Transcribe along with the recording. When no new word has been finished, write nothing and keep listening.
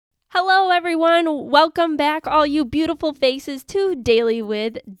Hello, everyone. Welcome back, all you beautiful faces, to Daily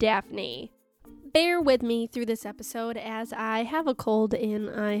with Daphne. Bear with me through this episode as I have a cold and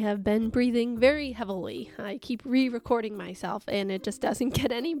I have been breathing very heavily. I keep re-recording myself and it just doesn't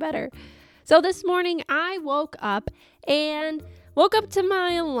get any better. So this morning I woke up to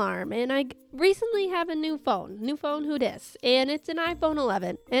my alarm, and I recently have a new phone who dis, and it's an iPhone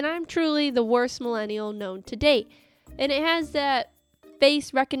 11, and I'm truly the worst millennial known to date. And it has that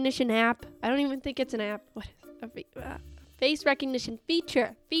face recognition app. I don't even think it's an app. What is face recognition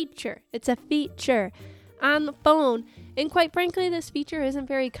feature. It's a feature on the phone. And quite frankly, this feature isn't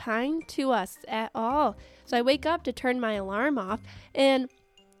very kind to us at all. So I wake up to turn my alarm off, and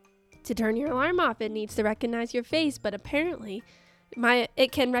to turn your alarm off, it needs to recognize your face. But apparently,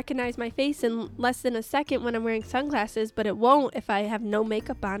 it can recognize my face in less than a second when I'm wearing sunglasses, but it won't if I have no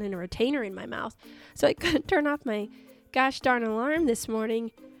makeup on and a retainer in my mouth. So I couldn't turn off my gosh darn alarm this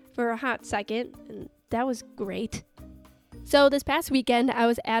morning for a hot second, and that was great. So this past weekend, I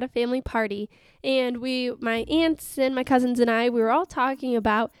was at a family party, and my aunts and my cousins and I, we were all talking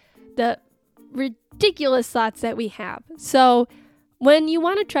about the ridiculous thoughts that we have. So when you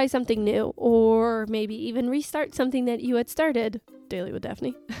want to try something new, or maybe even restart something that you had started, Daily with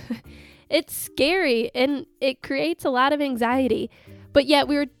Daphne, it's scary and it creates a lot of anxiety. But yet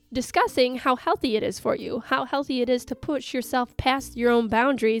we were discussing how healthy it is for you, how healthy it is to push yourself past your own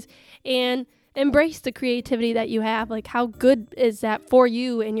boundaries and embrace the creativity that you have. Like, how good is that for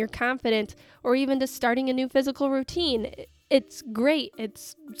you and your confidence, or even just starting a new physical routine? It's great.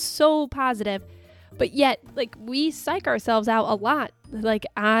 It's so positive. But yet, we psych ourselves out a lot.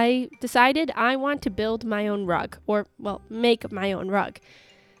 I decided I want to build my own rug, make my own rug.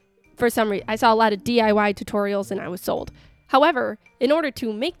 For some reason, I saw a lot of DIY tutorials and I was sold. However, in order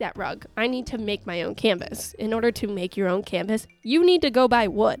to make that rug, I need to make my own canvas. In order to make your own canvas, you need to go buy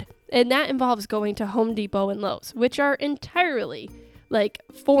wood. And that involves going to Home Depot and Lowe's, which are entirely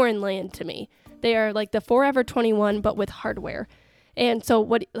foreign land to me. They are like the Forever 21, but with hardware. And so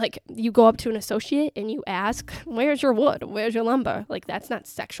you go up to an associate and you ask, where's your wood? Where's your lumber? That's not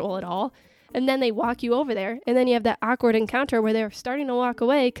sexual at all. And then they walk you over there, and then you have that awkward encounter where they're starting to walk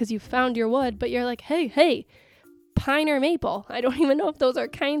away because you found your wood, but you're like, hey, pine or maple? I don't even know if those are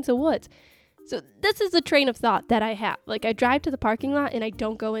kinds of woods. So this is the train of thought that I have. I drive to the parking lot and I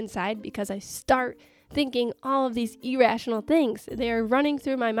don't go inside because I start thinking all of these irrational things. They're running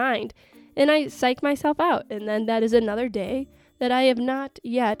through my mind, and I psych myself out. And then that is another day that I have not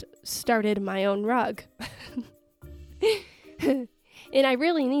yet started my own rug. And I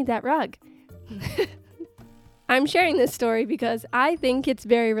really need that rug. I'm sharing this story because I think it's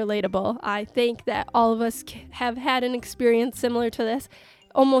very relatable. I think that all of us have had an experience similar to this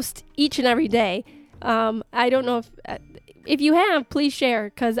almost each and every day. I don't know if you have, please share,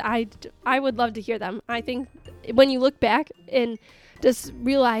 because I would love to hear them. I think when you look back and just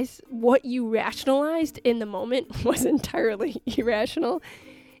realize what you rationalized in the moment was entirely irrational.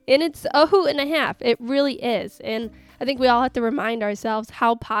 And it's a hoot and a half. It really is. And I think we all have to remind ourselves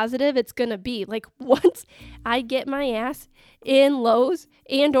how positive it's going to be. Once I get my ass in Lowe's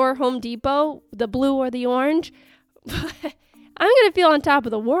and or Home Depot, the blue or the orange, I'm going to feel on top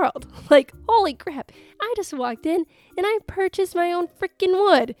of the world. Holy crap. I just walked in and I purchased my own freaking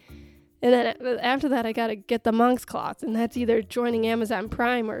wood. And then after that, I got to get the monk's cloth. And that's either joining Amazon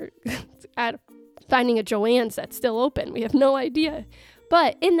Prime or finding a Joann's that's still open. We have no idea.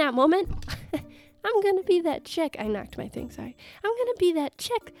 But in that moment, I'm going to be that chick. I knocked my thing, sorry. I'm going to be that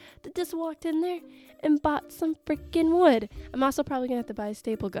chick that just walked in there and bought some freaking wood. I'm also probably going to have to buy a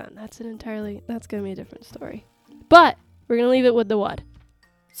staple gun. That's going to be a different story. But we're going to leave it with the wood.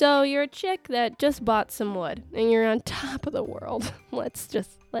 So you're a chick that just bought some wood and you're on top of the world. Let's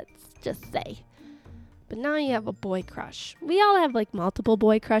just say. But now you have a boy crush. We all have multiple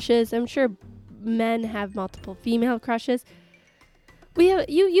boy crushes. I'm sure men have multiple female crushes.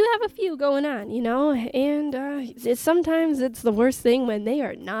 You have a few going on, and sometimes it's the worst thing when they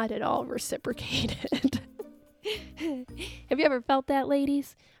are not at all reciprocated. Have you ever felt that,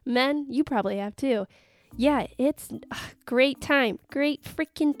 ladies? Men, you probably have too. Yeah, it's a great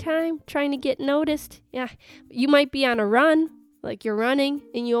freaking time trying to get noticed. Yeah, you might be on a run, you're running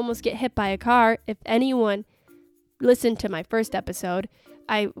and you almost get hit by a car. If anyone listened to my first episode,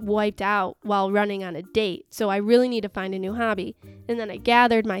 I wiped out while running on a date, so I really need to find a new hobby. And then I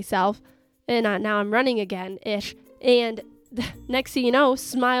gathered myself, and now I'm running again-ish, and next thing you know,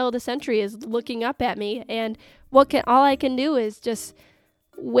 Smile of the Century is looking up at me, and all I can do is just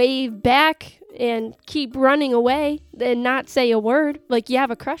wave back and keep running away and not say a word. You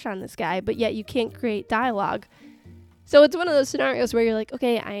have a crush on this guy, but yet you can't create dialogue. So it's one of those scenarios where you're like,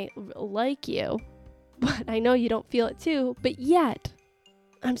 okay, I like you, but I know you don't feel it too, but yet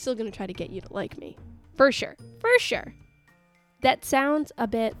I'm still going to try to get you to like me. For sure. That sounds a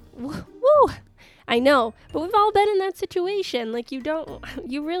bit woo. I know, but we've all been in that situation. Like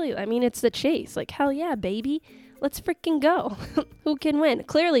it's the chase. Like, hell yeah, baby. Let's freaking go. Who can win?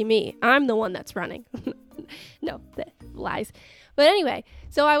 Clearly me. I'm the one that's running. No, lies. But anyway,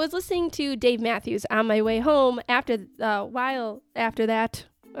 so I was listening to Dave Matthews on my way home a while after that.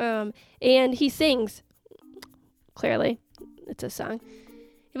 And he sings, clearly, it's a song.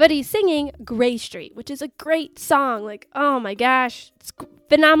 But he's singing Gray Street, which is a great song. Like, oh my gosh, it's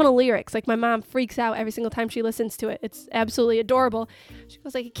phenomenal lyrics. Like, my mom freaks out every single time she listens to it. It's absolutely adorable. She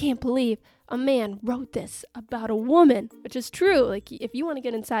goes like, I can't believe a man wrote this about a woman, which is true. Like, if you want to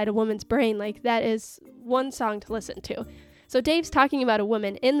get inside a woman's brain, like, that is one song to listen to. So Dave's talking about a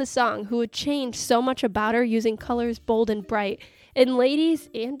woman in the song who would change so much about her using colors bold and bright. And ladies,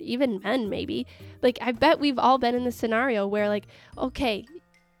 and even men maybe, like, I bet we've all been in this scenario where, like, okay,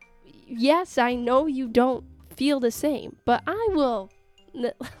 yes, I know you don't feel the same, but I will,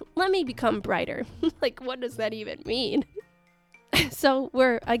 let me become brighter. Like, what does that even mean? So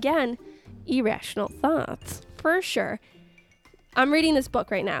we're, again, irrational thoughts, for sure. I'm reading this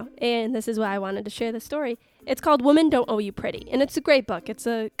book right now, and this is why I wanted to share this story. It's called Women Don't Owe You Pretty, and it's a great book. It's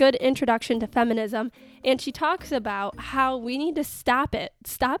a good introduction to feminism, and she talks about how we need to stop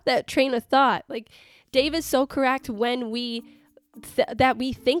that train of thought. Like, Dave is so correct when we that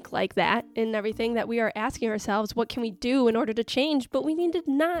we think like that and everything, that we are asking ourselves, what can we do in order to change? But we need to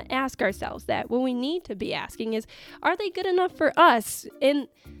not ask ourselves that. What we need to be asking is, are they good enough for us? And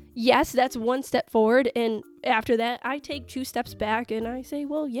yes, that's one step forward. And after that, I take 2 steps back and I say,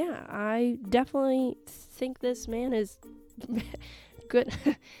 well, yeah, I definitely think this man is good,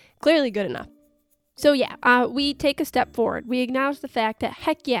 clearly good enough. So yeah, we take a step forward. We acknowledge the fact that,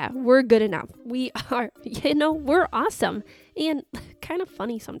 heck yeah, we're good enough. We are, we're awesome. And kind of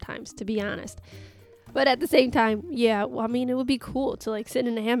funny sometimes, to be honest. But at the same time, yeah, well, I mean, it would be cool to, like, sit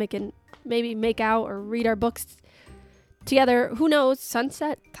in a hammock and maybe make out or read our books together. Who knows?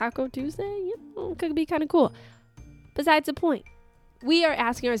 Sunset Taco Tuesday? Could be kind of cool. Besides the point, we are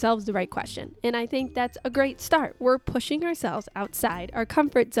asking ourselves the right question. And I think that's a great start. We're pushing ourselves outside our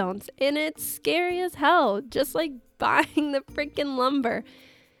comfort zones. And it's scary as hell, just like buying the freaking lumber.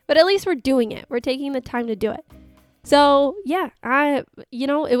 But at least we're doing it. We're taking the time to do it. So yeah,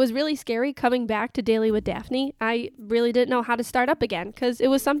 it was really scary coming back to Daily with Daphne. I really didn't know how to start up again because it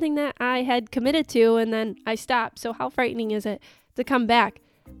was something that I had committed to and then I stopped. So how frightening is it to come back?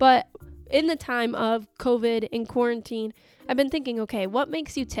 But in the time of COVID and quarantine, I've been thinking, okay, what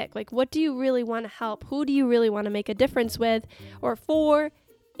makes you tick? Like, what do you really want to help? Who do you really want to make a difference with or for?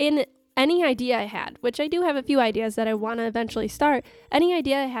 In any idea I had, which I do have a few ideas that I want to eventually start, any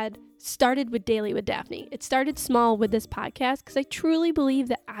idea I had started with Daily with Daphne. It started small with this podcast because I truly believe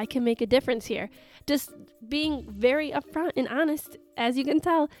that I can make a difference here. Just being very upfront and honest, as you can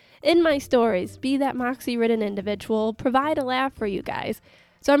tell, in my stories, be that moxie-ridden individual, provide a laugh for you guys.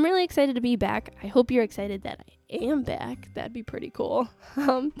 So I'm really excited to be back. I hope you're excited that I am back. That'd be pretty cool.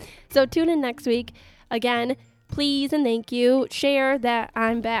 So tune in next week. Again, please and thank you. Share that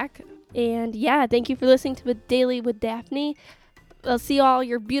I'm back. And yeah, thank you for listening to Daily with Daphne. I'll see all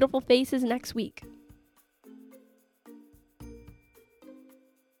your beautiful faces next week.